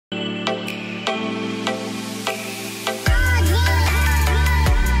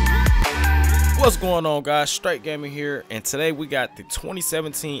What's going on, guys? Straight Gaming here, and today we got the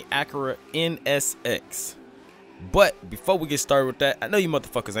 2017 Acrua NSX. But before we get started with that, I know you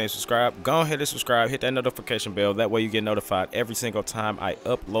motherfuckers ain't subscribed. Go ahead and subscribe, hit that notification bell. That way you get notified every single time I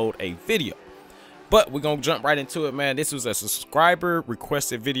upload a video. But we're gonna jump right into it, man. This was a subscriber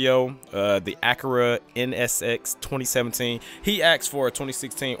requested video, the Acrua NSX 2017. He asked for a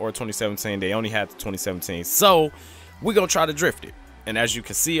 2016 or 2017. They only had the 2017, so we're gonna try to drift it. And as you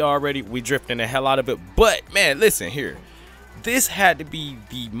can see already, we drifting the hell out of it. But man, listen here, this had to be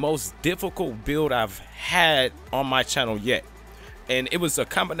the most difficult build I've had on my channel yet, and it was a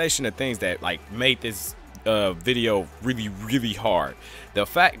combination of things that like made this video really hard. The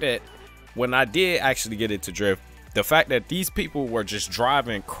fact that when I did actually get it to drift, the fact that these people were just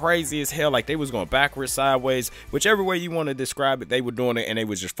driving crazy as hell, like they was going backwards, sideways, whichever way you want to describe it, they were doing it, and they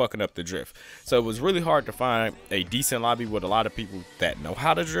was just fucking up the drift. So it was really hard to find a decent lobby with a lot of people that know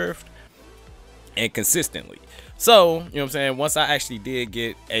how to drift and consistently. So, you know what I'm saying, once I actually did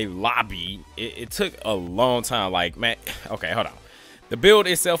get a lobby, it took a long time. Like, man, okay, hold on. The build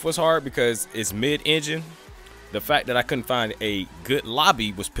itself was hard because it's mid-engine. The fact that I couldn't find a good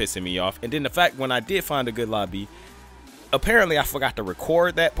lobby was pissing me off. And then the fact when I did find a good lobby, apparently I forgot to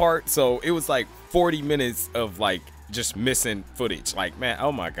record that part. So it was like 40 minutes of like just missing footage. Like, man,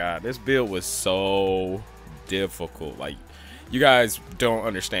 oh my God, this build was so difficult. Like, you guys don't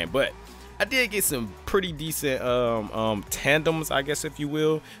understand. But I did get some pretty decent tandems, I guess, if you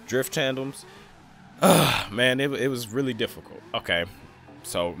will, drift tandems. Man, it was really difficult. Okay.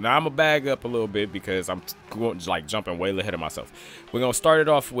 So now I'm gonna bag up a little bit because I'm going like jumping way ahead of myself. We're gonna start it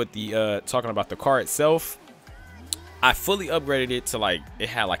off with the talking about the car itself. I fully upgraded it to like it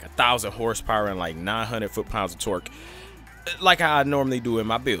had like 1,000 horsepower and like 900 foot-pounds of torque, like how I normally do in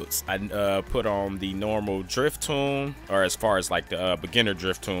my builds. I put on the normal drift tune, or as far as like the beginner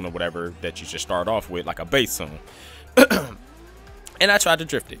drift tune or whatever that you should start off with, like a base tune. And I tried to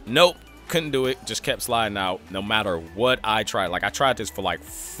drift it. Nope. Couldn't do it, just kept sliding out no matter what I tried. Like I tried this for like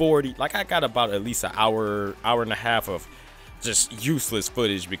 40, like I got about at least an hour and a half of just useless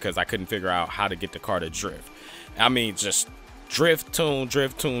footage because I couldn't figure out how to get the car to drift. I mean, just drift tune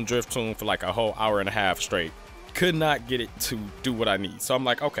for like a whole hour and a half straight. Could not get it to do what I need. So I'm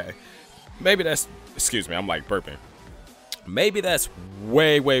like, okay, maybe that's, excuse me, I'm like burping, maybe that's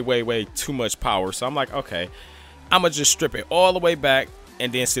way too much power. So I'm like, okay, I'm gonna just strip it all the way back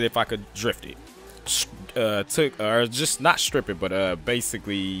and then see if I could drift it. Or just not strip it, but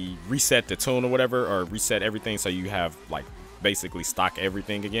basically reset the tune or whatever, or reset everything so you have like basically stock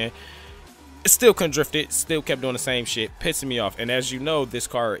everything again. It still couldn't drift it, still kept doing the same shit, pissing me off. And as you know, this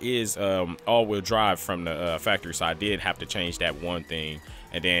car is all-wheel drive from the factory, so I did have to change that one thing.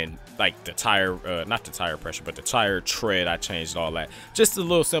 And then like the tire, not the tire pressure, but the tire tread, I changed all that. Just a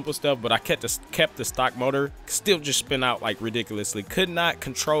little simple stuff, but I kept the stock motor, still just spin out like ridiculously. Could not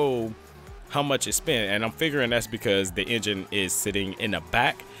control how much it spin, and I'm figuring that's because the engine is sitting in the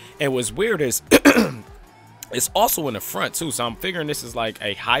back. And what's weird is it's also in the front too, so I'm figuring this is like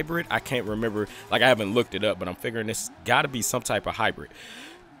a hybrid. I can't remember, like I haven't looked it up, but I'm figuring this got to be some type of hybrid.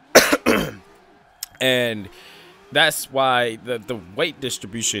 And that's why the weight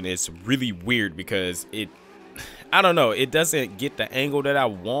distribution is really weird, because I don't know, it doesn't get the angle that I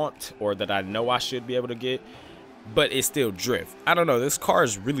want or that I know I should be able to get, but it still drift. I don't know, this car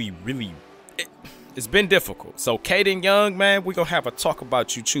is really it's been difficult. So Caden Young, man, we're gonna have a talk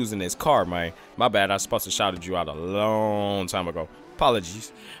about you choosing this car, man. My bad, I was supposed to shout you out a long time ago,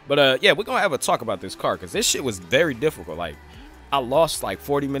 apologies. But yeah, we're gonna have a talk about this car because this shit was very difficult. Like, I lost like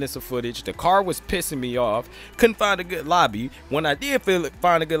 40 minutes of footage. The car was pissing me off. Couldn't find a good lobby. When I did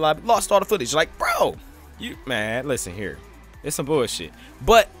find a good lobby, lost all the footage. Like, bro, you, man, listen here. It's some bullshit.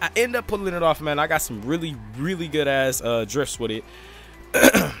 But I end up pulling it off, man. I got some really good ass drifts with it.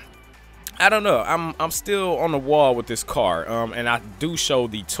 I don't know. I'm still on the wall with this car. And I do show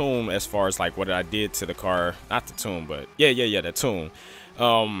the tune as far as like what I did to the car. Not the tune, but yeah, the tune.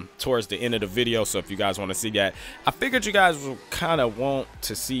 Towards the end of the video, so if you guys want to see that, I figured you guys will kind of want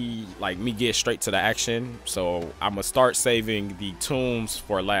to see like me get straight to the action, so I'm gonna start saving the tunes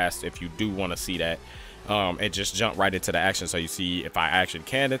for last if you do want to see that, and just jump right into the action so you see if I actually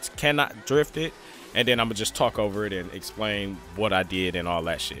cannot drift it, and then I'm gonna just talk over it and explain what I did and all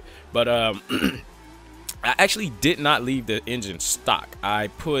that shit. But I actually did not leave the engine stock. I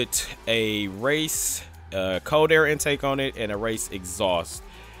put a race cold air intake on it and a race exhaust,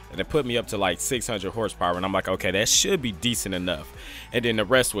 and it put me up to like 600 horsepower, and I'm like, okay, that should be decent enough. And then the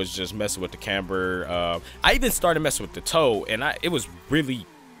rest was just messing with the camber. I even started messing with the toe, and it was really,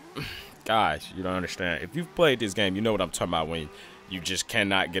 guys, you don't understand. If you've played this game, you know what I'm talking about when you just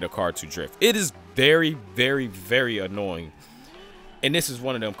cannot get a car to drift. It is very, very, very annoying. And this is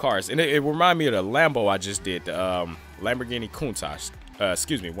one of them cars. And it reminded me of the Lambo I just did, the Lamborghini Countach.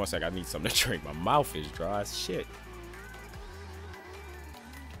 Excuse me, one sec, I need something to drink. My mouth is dry as shit.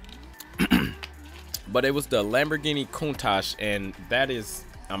 But it was the Lamborghini Countach, and that is,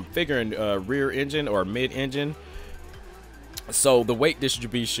 I'm figuring rear engine or mid engine. So the weight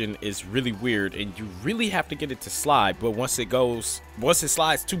distribution is really weird, and you really have to get it to slide. But once it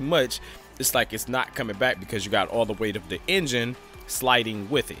slides too much, it's like it's not coming back because you got all the weight of the engine sliding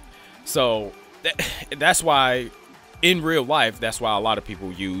with it. So that's why in real life, that's why a lot of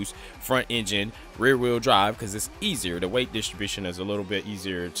people use front engine rear wheel drive, because it's easier. The weight distribution is a little bit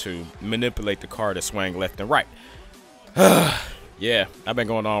easier to manipulate the car to swing left and right. Yeah, I've been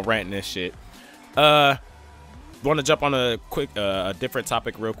going on ranting this shit. Want to jump on a quick a different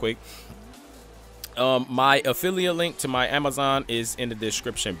topic real quick. My affiliate link to my Amazon is in the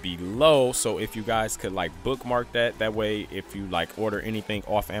description below, so if you guys could like bookmark that way, if you like order anything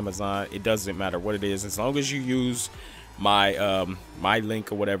off Amazon, it doesn't matter what it is, as long as you use my my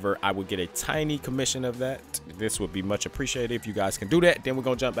link or whatever, I would get a tiny commission of that. This would be much appreciated if you guys can do that. Then we're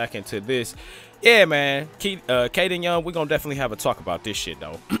gonna jump back into this. Yeah, man, Kaden Young, we're gonna definitely have a talk about this shit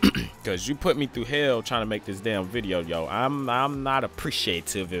though, because you put me through hell trying to make this damn video, yo. I'm not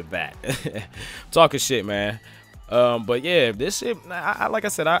appreciative of that. Talking shit, man. But yeah, this shit, like I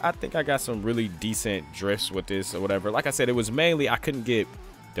said, I think I got some really decent drifts with this or whatever. Like I said, it was mainly I couldn't get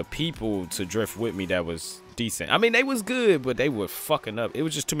the people to drift with me that was decent. I mean, they was good, but they were fucking up. It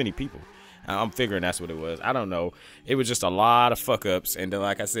was just too many people. I'm figuring that's what it was. I don't know. It was just a lot of fuck ups. And then,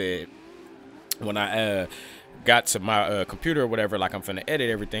 like I said, when I got to my computer or whatever, like I'm finna edit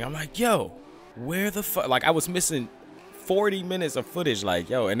everything, I'm like, yo, where the fuck? Like I was missing 40 minutes of footage, like,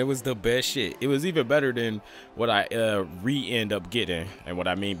 yo, and it was the best shit. It was even better than what I end up getting. And what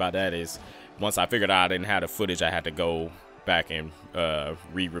I mean by that is, once I figured out I didn't have the footage, I had to go back and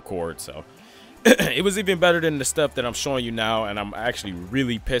re-record. So it was even better than the stuff that I'm showing you now, and I'm actually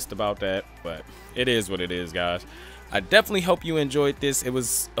really pissed about that, but it is what it is, guys. I definitely hope you enjoyed this. It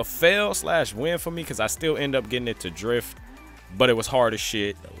was a fail / win for me because I still end up getting it to drift, but it was hard as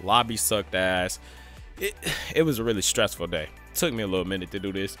shit. The lobby sucked ass. It was a really stressful day. It took me a little minute to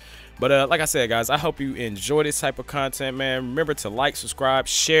do this, but like I said, guys, I hope you enjoy this type of content, man. Remember to like, subscribe,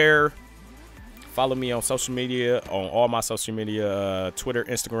 share. Follow me on social media, on all my social media, Twitter,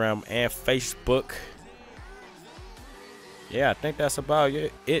 Instagram, and Facebook. Yeah, I think that's about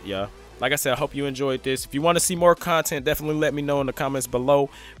it, y'all. Like I said, I hope you enjoyed this. If you want to see more content, definitely let me know in the comments below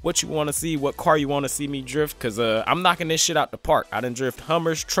what you want to see, what car you want to see me drift, because I'm knocking this shit out the park. I done drift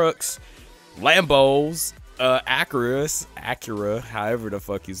Hummers, trucks, Lambos, Acura, however the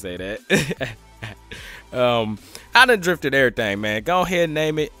fuck you say that. I done drifted everything, man. Go ahead and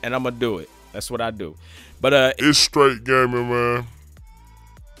name it, and I'm going to do it. That's what I do. But it's straight gaming, man.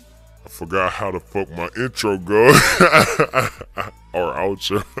 I forgot how the fuck my intro goes. Or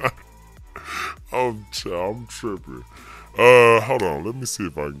outro. I'm tripping. Hold on. Let me see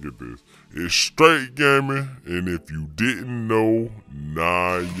if I can get this. It's straight gaming, and if you didn't know,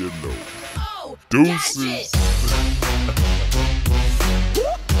 now you know. Deuces.